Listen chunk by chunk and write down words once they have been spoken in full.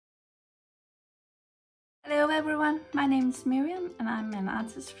Hello everyone, my name is Mirjam and I'm an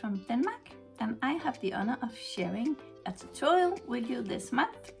artist from Denmark, and I have the honor of sharing a tutorial with you this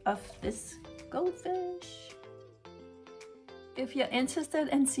month of this goldfish. If you're interested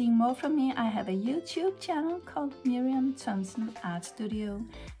in seeing more from me, I have a YouTube channel called Mirjam Thomsen Art Studio,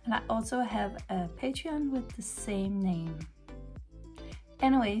 and I also have a Patreon with the same name.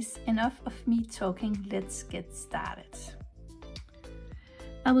 Anyways, enough of me talking, let's get started.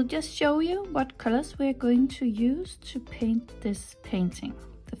 I will just show you what colors we're going to use to paint this painting.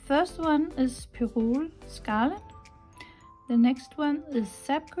 The first one is Pyrrole Scarlet. The next one is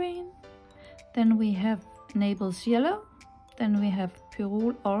Sap Green. Then we have Naples Yellow. Then we have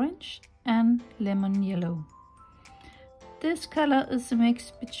Pyrrole Orange and Lemon Yellow. This color is a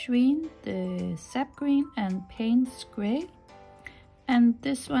mix between the Sap Green and Payne's Gray. And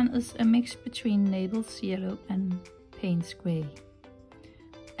this one is a mix between Naples Yellow and Payne's Gray.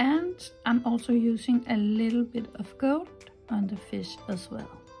 And I'm also using a little bit of gold on the fish as well.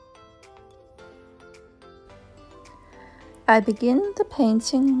 I begin the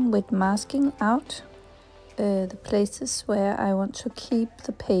painting with masking out the places where I want to keep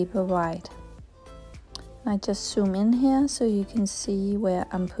the paper white. I just zoom in here so you can see where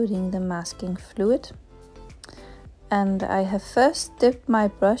I'm putting the masking fluid. And I have first dipped my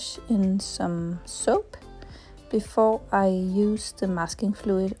brush in some soap before I use the masking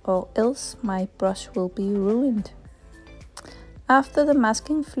fluid, or else my brush will be ruined. After the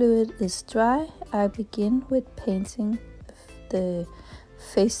masking fluid is dry, I begin with painting the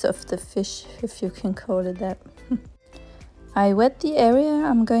face of the fish, if you can call it that. I wet the area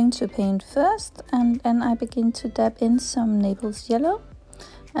I'm going to paint first, and then I begin to dab in some Naples Yellow,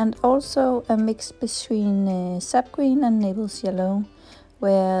 and also a mix between Sap Green and Naples Yellow,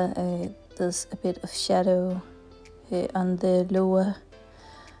 where there's a bit of shadow on the lower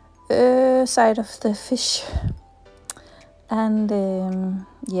side of the fish. And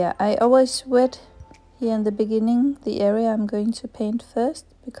yeah, I always wet here in the beginning the area I'm going to paint first,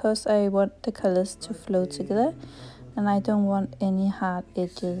 because I want the colors to flow together and I don't want any hard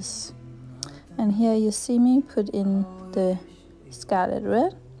edges. And here you see me put in the scarlet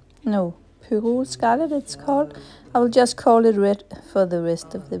red, no, Pyrrole Scarlet it's called. I will just call it red for the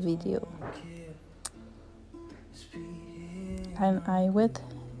rest of the video. And I wet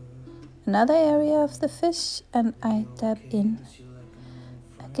another area of the fish and I dab in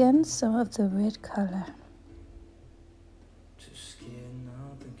again some of the red color.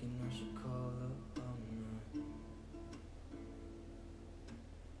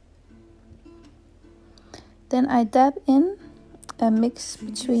 Then I dab in a mix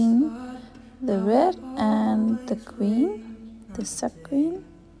between the red and the green, the sap green,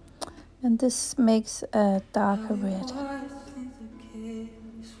 and this makes a darker red.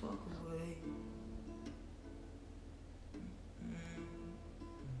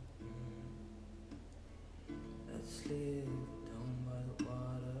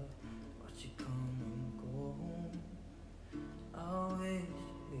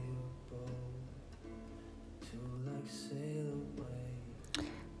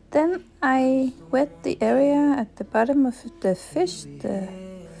 Then I wet the area at the bottom of the fish, the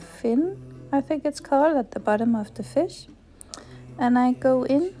fin, I think it's called, at the bottom of the fish. And I go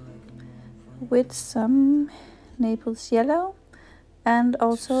in with some Naples Yellow and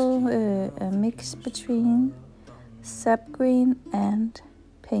also a mix between Sap Green and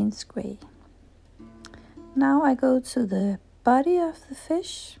Payne's Gray. Now I go to the body of the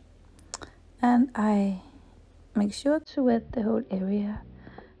fish and I make sure to wet the whole area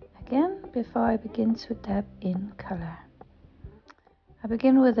again before I begin to dab in color. I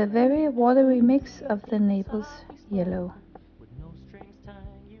begin with a very watery mix of the Naples Yellow.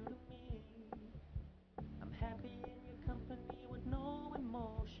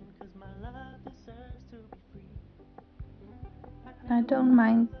 I don't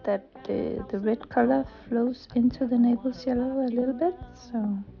mind that the red color flows into the Naples Yellow a little bit,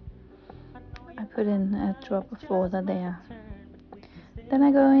 so I put in a drop of water there. Then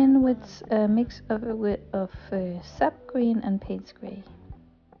I go in with a mix of Sap Green and Payne's Gray.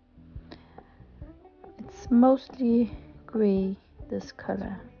 It's mostly gray, this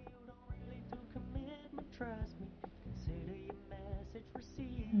color.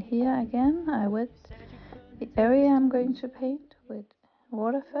 And here again I wet the area I'm going to paint with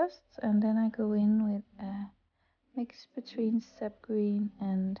water first, and then I go in with a mix between Sap Green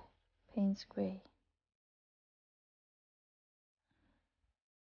and Payne's Gray.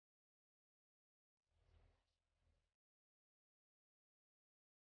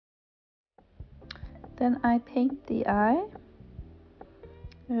 Then I paint the eye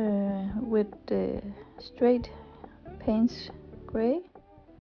with the straight paints gray,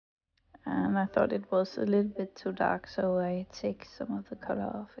 and I thought it was a little bit too dark, so I take some of the color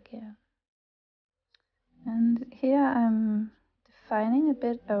off again. And here I'm defining a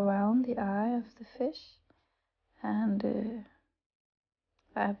bit around the eye of the fish, and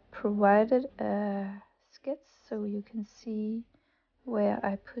I provided a sketch so you can see where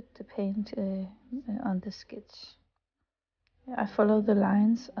I put the paint on the sketch. I follow the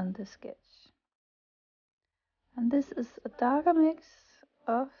lines on the sketch. And this is a darker mix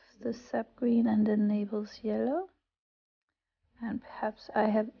of the sap green and the Naples yellow. And perhaps I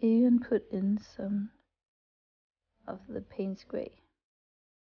have even put in some of the paints gray.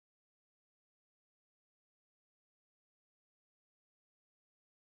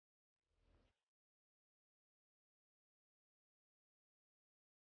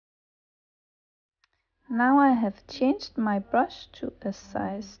 Now I have changed my brush to a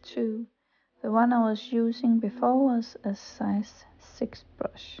size 2. The one I was using before was a size 6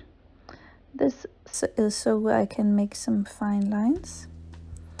 brush. This is so I can make some fine lines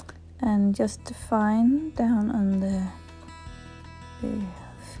and just define down on the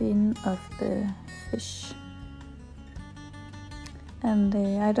fin of the fish. And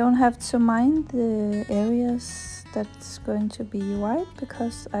I don't have to mind the areas that's going to be white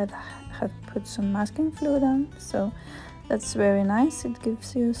because I have put some masking fluid on, so that's very nice. It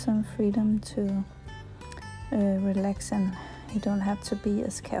gives you some freedom to relax, and you don't have to be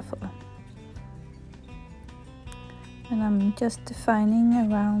as careful. And I'm just defining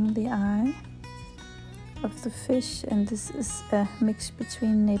around the eye of the fish, and this is a mix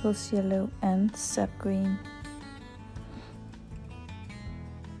between Naples yellow and sap green.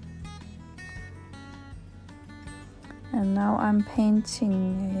 And now I'm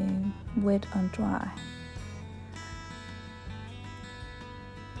painting wet on dry.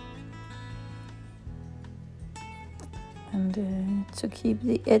 And to keep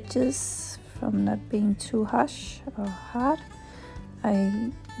the edges from not being too harsh or hard,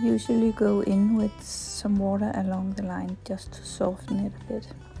 I usually go in with some water along the line just to soften it a bit.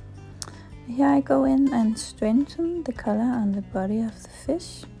 Here I go in and strengthen the color on the body of the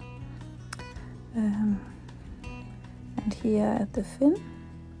fish. And here at the fin,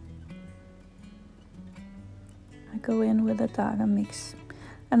 I go in with a darker mix.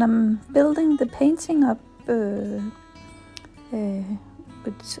 And I'm building the painting up with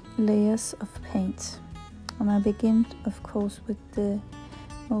layers of paint. And I begin, of course, with the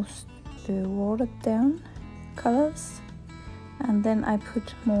most watered down colors. And then I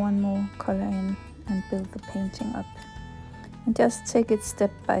put more and more color in and build the painting up. And just take it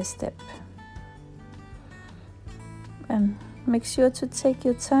step by step. And make sure to take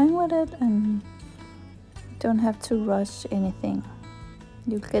your time with it and don't have to rush anything.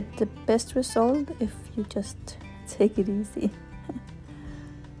 You'll get the best result if you just take it easy.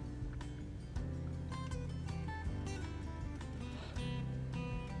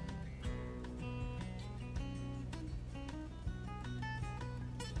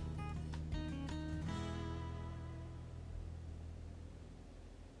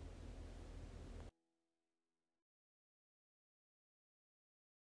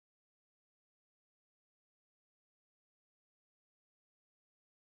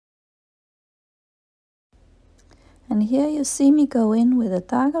 And here you see me go in with a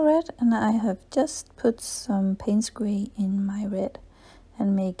darker red, and I have just put some paints gray in my red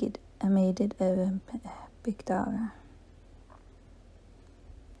and made it a bit darker.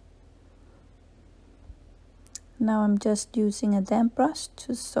 Now I'm just using a damp brush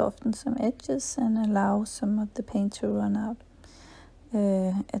to soften some edges and allow some of the paint to run out.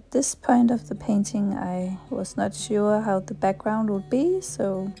 At this point of the painting I was not sure how the background would be,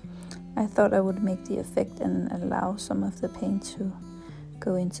 so I thought I would make the effect and allow some of the paint to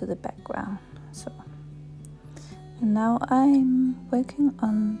go into the background. And now I'm working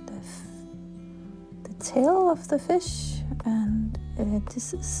on the tail of the fish, and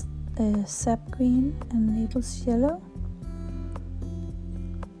this is sap green and Naples yellow.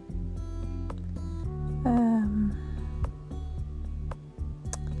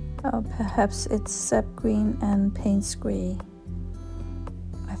 Or perhaps it's sap green and paints gray.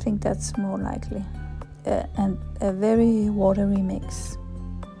 I think that's more likely. And a very watery mix.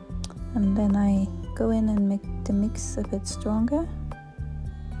 And then I go in and make the mix a bit stronger.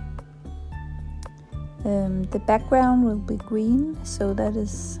 The background will be green, so that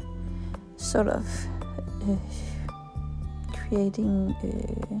is sort of creating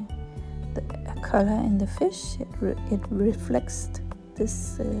a color in the fish. It reflects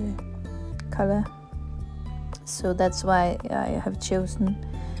this color, so that's why I have chosen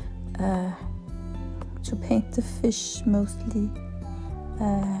to paint the fish mostly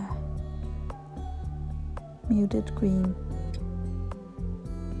muted green.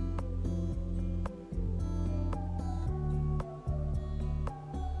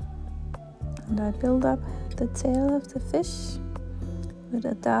 And I build up the tail of the fish with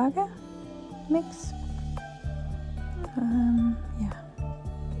a darker mix. Yeah.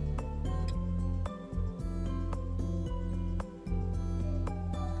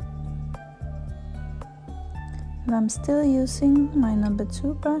 And I'm still using my number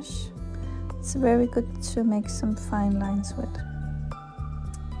 2 brush. It's very good to make some fine lines with.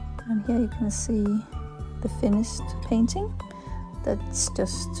 And here you can see the finished painting. That's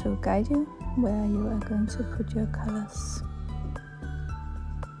just to guide you where you are going to put your colors.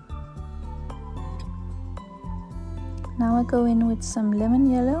 Now I go in with some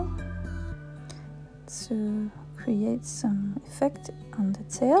lemon yellow to create some effect on the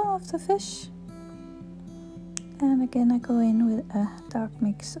tail of the fish. And again I go in with a dark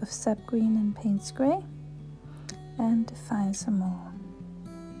mix of sap green and Payne's grey and define some more.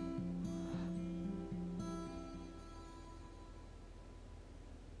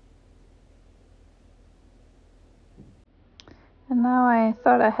 And now I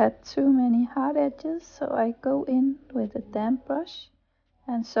thought I had too many hard edges, so I go in with a damp brush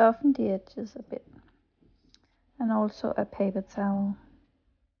and soften the edges a bit. And also a paper towel.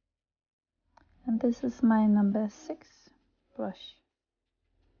 And this is my number 6 brush.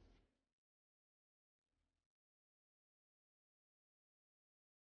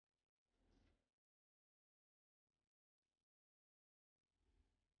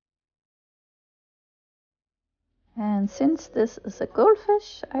 And since this is a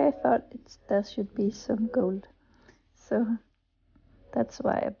goldfish, I thought there should be some gold. So that's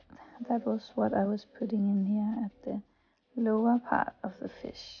why that was what I was putting in here at the lower part of the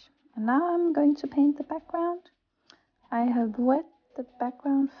fish. And now I'm going to paint the background. I have wet the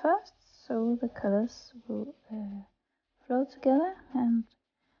background first, so the colors will flow together. And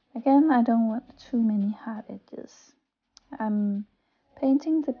again, I don't want too many hard edges. I'm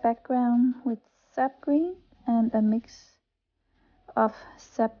painting the background with sap green and a mix of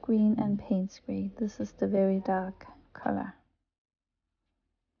sap green and Payne's grey. This is the very dark color.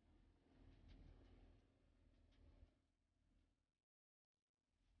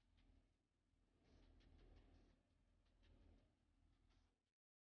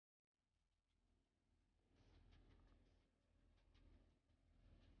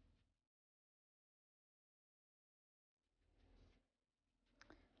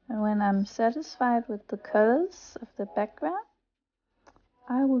 And when I'm satisfied with the colors of the background,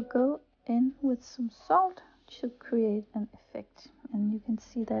 I will go in with some salt to create an effect. And you can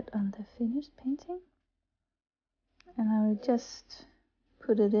see that on the finished painting. And I will just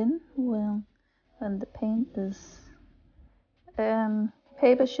put it in when the paint is...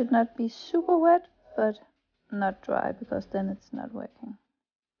 paper should not be super wet, but not dry, because then it's not working.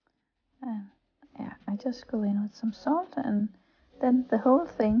 And yeah, I just go in with some salt, and then the whole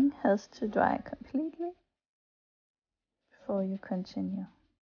thing has to dry completely before you continue.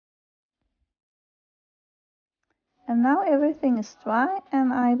 And now everything is dry,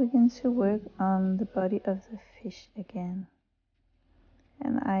 and I begin to work on the body of the fish again.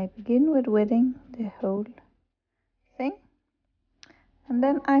 And I begin with wetting the whole thing. And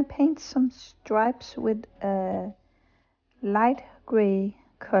then I paint some stripes with a light gray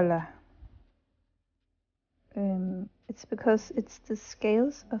color. It's because it's the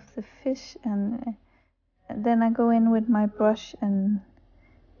scales of the fish, and then I go in with my brush and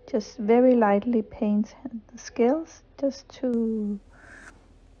just very lightly paint the scales, just to,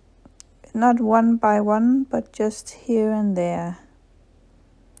 not one by one, but just here and there,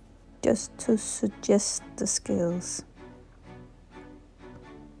 just to suggest the scales.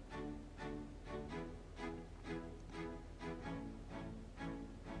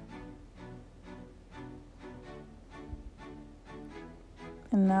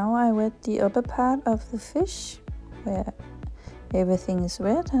 And now I wet the upper part of the fish where everything is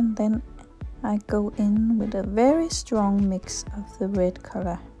red, and then I go in with a very strong mix of the red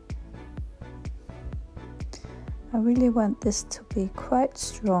color. I really want this to be quite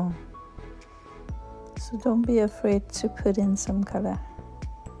strong, so don't be afraid to put in some color.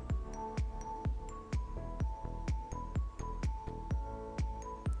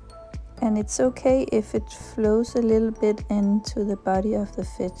 And it's okay if it flows a little bit into the body of the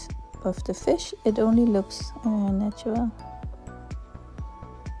fish. It only looks natural.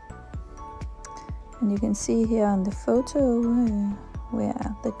 And you can see here on the photo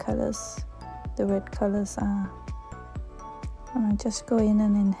where the colors, the red colors are. And I just go in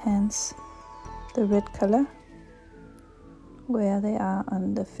and enhance the red color where they are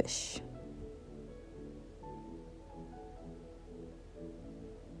on the fish.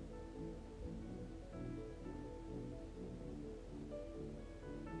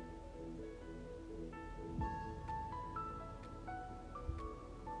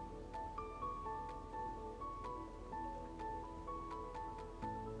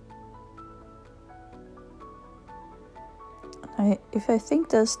 If I think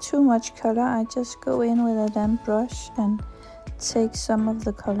there's too much color, I just go in with a damp brush and take some of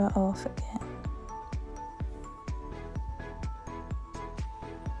the color off again.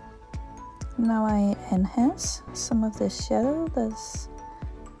 Now I enhance some of the shadow that's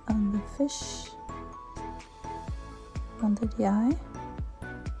on the fish, under the eye.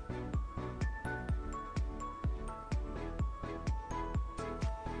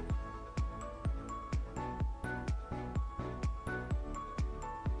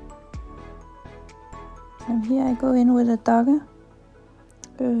 And here I go in with a darker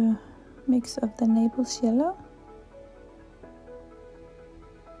mix of the Naples yellow.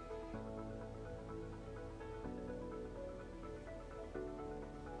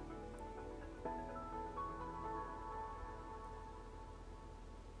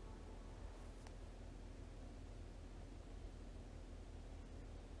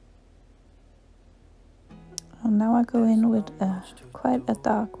 And now I go in with quite a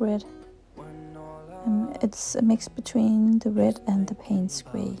dark red. And it's a mix between the red and the Payne's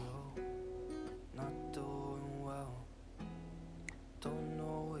gray.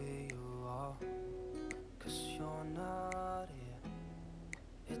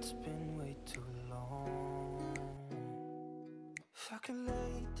 If I could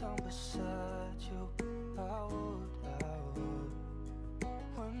lay down beside you, I would.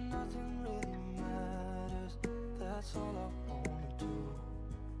 When nothing really matters, that's all I wanna do.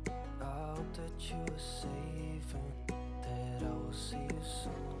 I hope that you are safe and that I will see you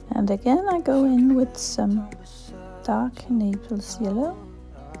soon. And again I go in with some dark Naples yellow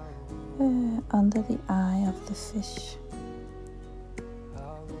under the eye of the fish.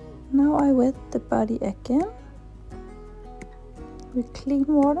 Now I wet the body again with clean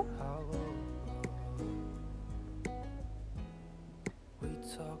water. We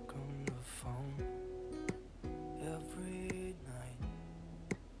talk on the phone every night.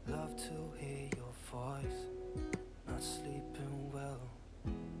 Love to hear your voice. Not sleeping well.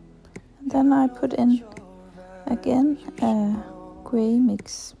 And then I put in again a gray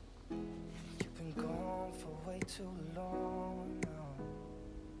mix. You've been gone for way too long now.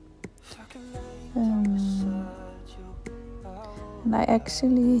 If I could lay down beside you, And I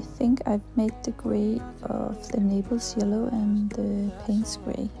actually think I've made the gray of the Naples yellow and the Payne's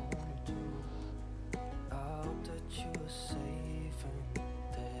gray.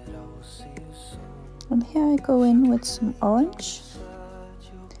 And here I go in with some orange.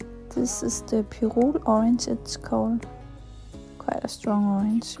 This is the Pyrrole orange, it's called. Quite a strong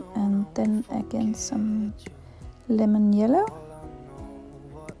orange. And then again some lemon yellow.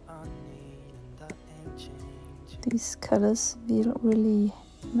 These colors will really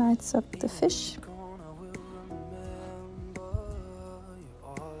lights up the fish.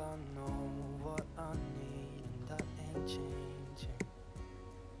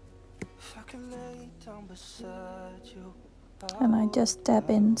 And I just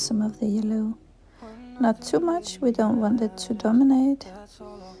dab in some of the yellow. Not too much, we don't want it to dominate,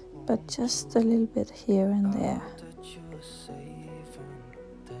 but just a little bit here and there.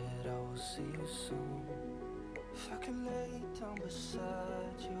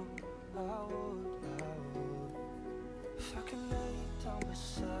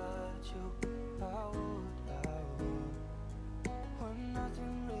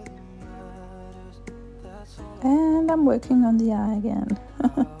 And I'm working on the eye again.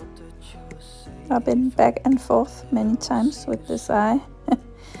 I've been back and forth many times with this eye.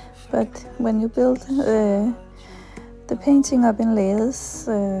 But when you build the painting up in layers,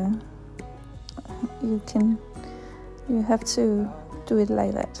 you have to do it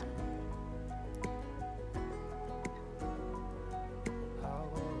like that.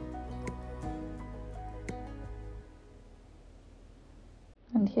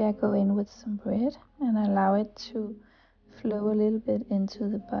 And here I go in with some red and allow it to flow a little bit into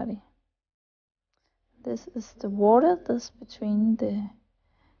the body. This is the water that's between the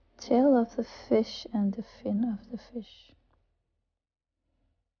tail of the fish and the fin of the fish.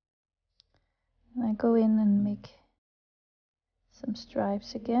 And I go in and make some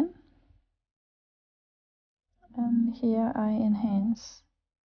stripes again. And here I enhance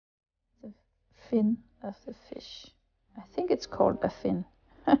the fin of the fish I think it's called a fin.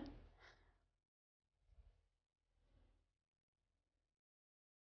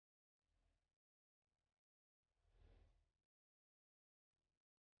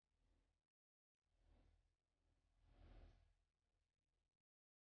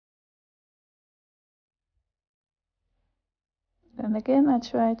 And again, I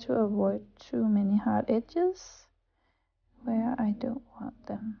try to avoid too many hard edges where I don't want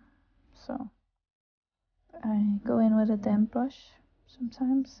them. So I go in with a damp brush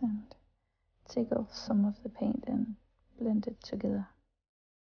sometimes and take off some of the paint and blend it together.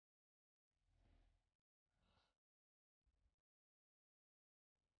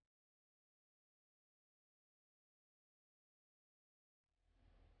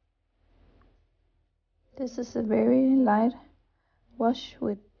 This is a very light wash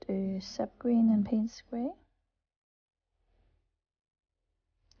with sap green and Payne's grey,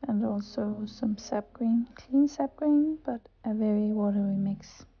 and also some sap green, clean sap green, but a very watery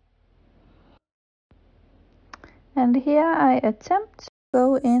mix. And here I attempt to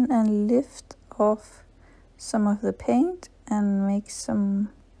go in and lift off some of the paint and make some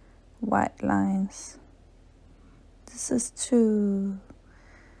white lines. This is to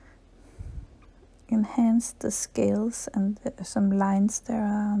enhance the scales and some lines there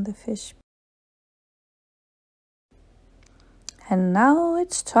are on the fish. And now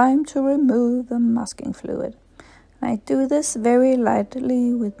it's time to remove the masking fluid. I do this very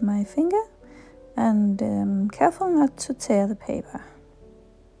lightly with my finger and careful not to tear the paper.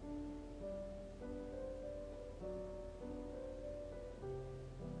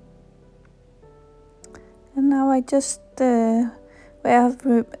 And now I just,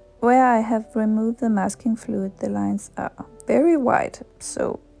 where I have removed the masking fluid, the lines are very white,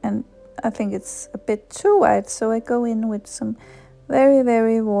 so, and I think it's a bit too white, so I go in with some very,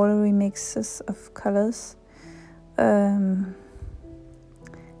 very watery mixes of colors and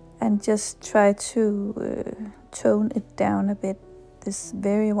just try to tone it down a bit, this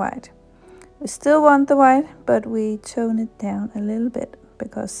very white. We still want the white, but we tone it down a little bit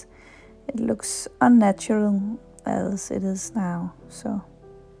because it looks unnatural as it is now. So,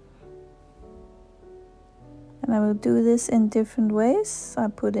 and I will do this in different ways. I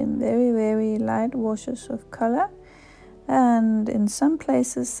put in very, very light washes of color, and in some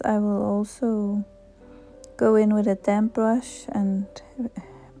places I will also go in with a damp brush and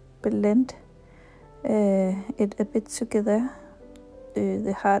blend it a bit together.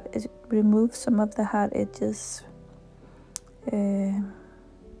 Remove some of the hard edges, and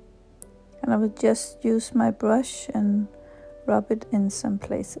I will just use my brush and rub it in some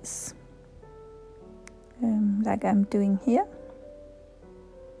places, like I'm doing here.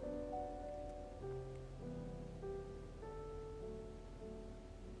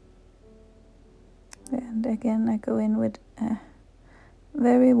 And again I go in with a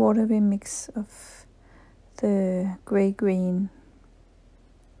very watery mix of the grey-green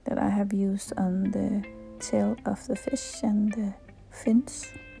that I have used on the tail of the fish and the fins.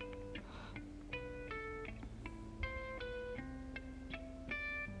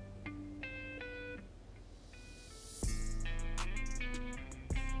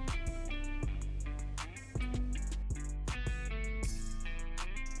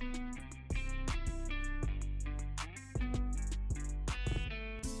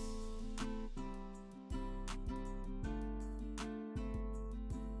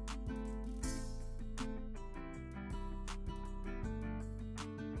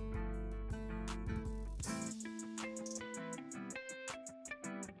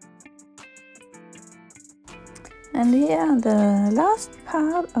 And here, the last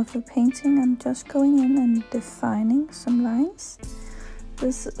part of the painting, I'm just going in and defining some lines.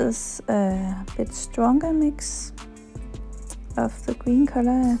 This is a bit stronger mix of the green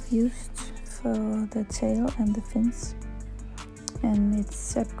color I've used for the tail and the fins. And it's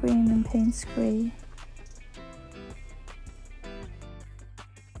sap green and Payne's grey.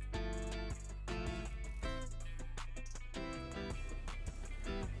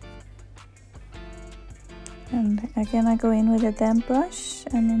 And again I go in with a damp brush,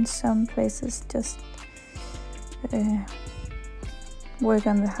 and in some places just work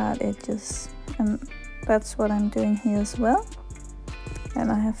on the hard edges, and that's what I'm doing here as well.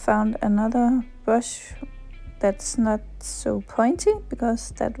 And I have found another brush that's not so pointy,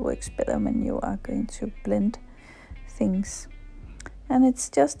 because that works better when you are going to blend things. And it's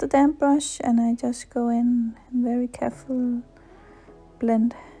just a damp brush, and I just go in and very careful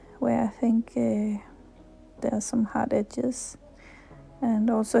blend where I think there are some hard edges. And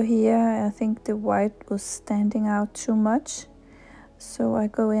also here I think the white was standing out too much, so I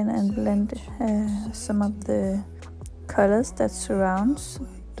go in and blend some of the colors that surrounds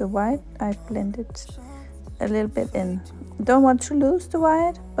the white, I blend it a little bit in. Don't want to lose the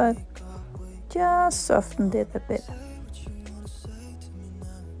white, but just softened it a bit.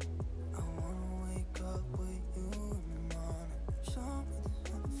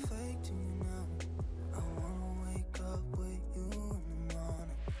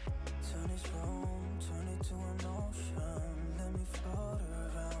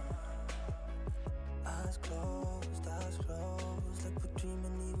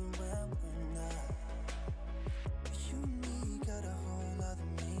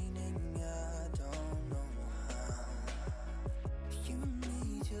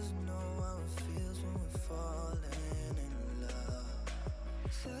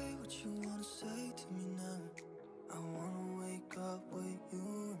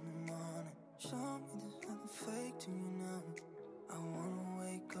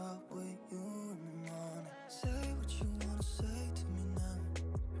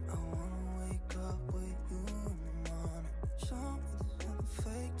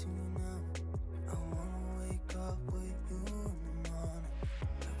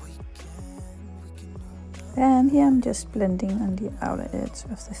 And here I'm just blending on the outer edge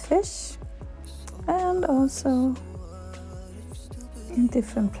of the fish, and also in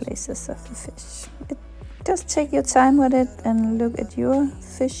different places of the fish. Just take your time with it and look at your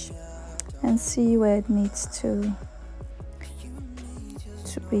fish and see where it needs to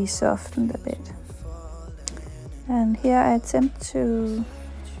be softened a bit. And here I attempt to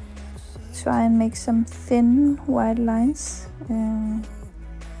try and make some thin white lines.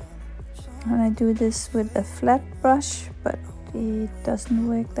 And I do this with a flat brush, but it doesn't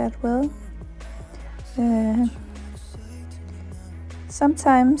work that well.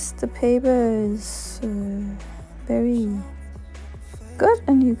 Sometimes the paper is very good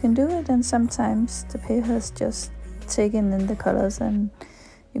and you can do it, and sometimes the paper is just taken in the colors and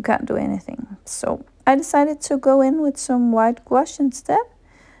you can't do anything. So I decided to go in with some white gouache instead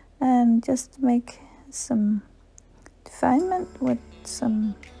and just make some refinement with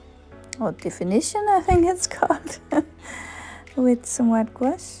some, or definition I think it's called, with some white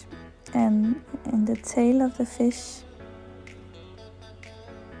gouache and in the tail of the fish.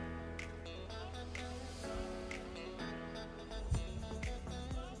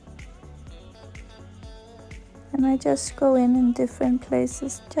 And I just go in different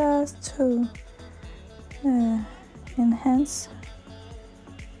places just to enhance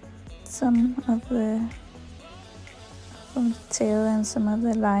some of the tail and some of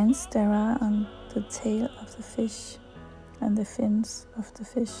the lines there are on the tail of the fish and the fins of the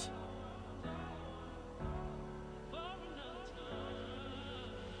fish.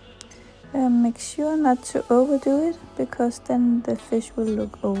 Make sure not to overdo it, because then the fish will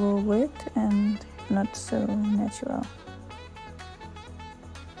look overworked and not so natural.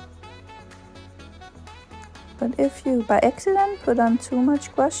 But if you by accident put on too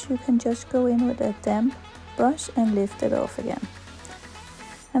much gouache, you can just go in with a damp brush and lift it off again.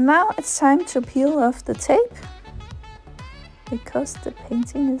 And now it's time to peel off the tape, because the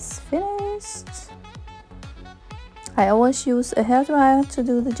painting is finished. I always use a hairdryer to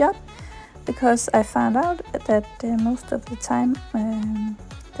do the job, because I found out that most of the time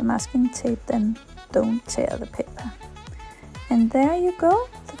the masking tape then don't tear the paper. And there you go,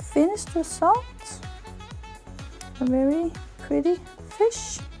 the finished result. A very pretty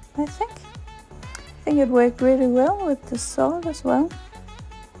fish, I think. I think it worked really well with the salt as well.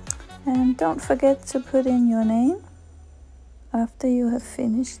 And don't forget to put in your name after you have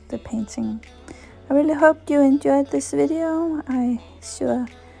finished the painting. I really hope you enjoyed this video. I sure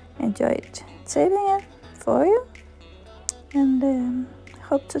enjoyed taping it for you. And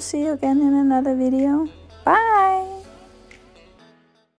hope to see you again in another video.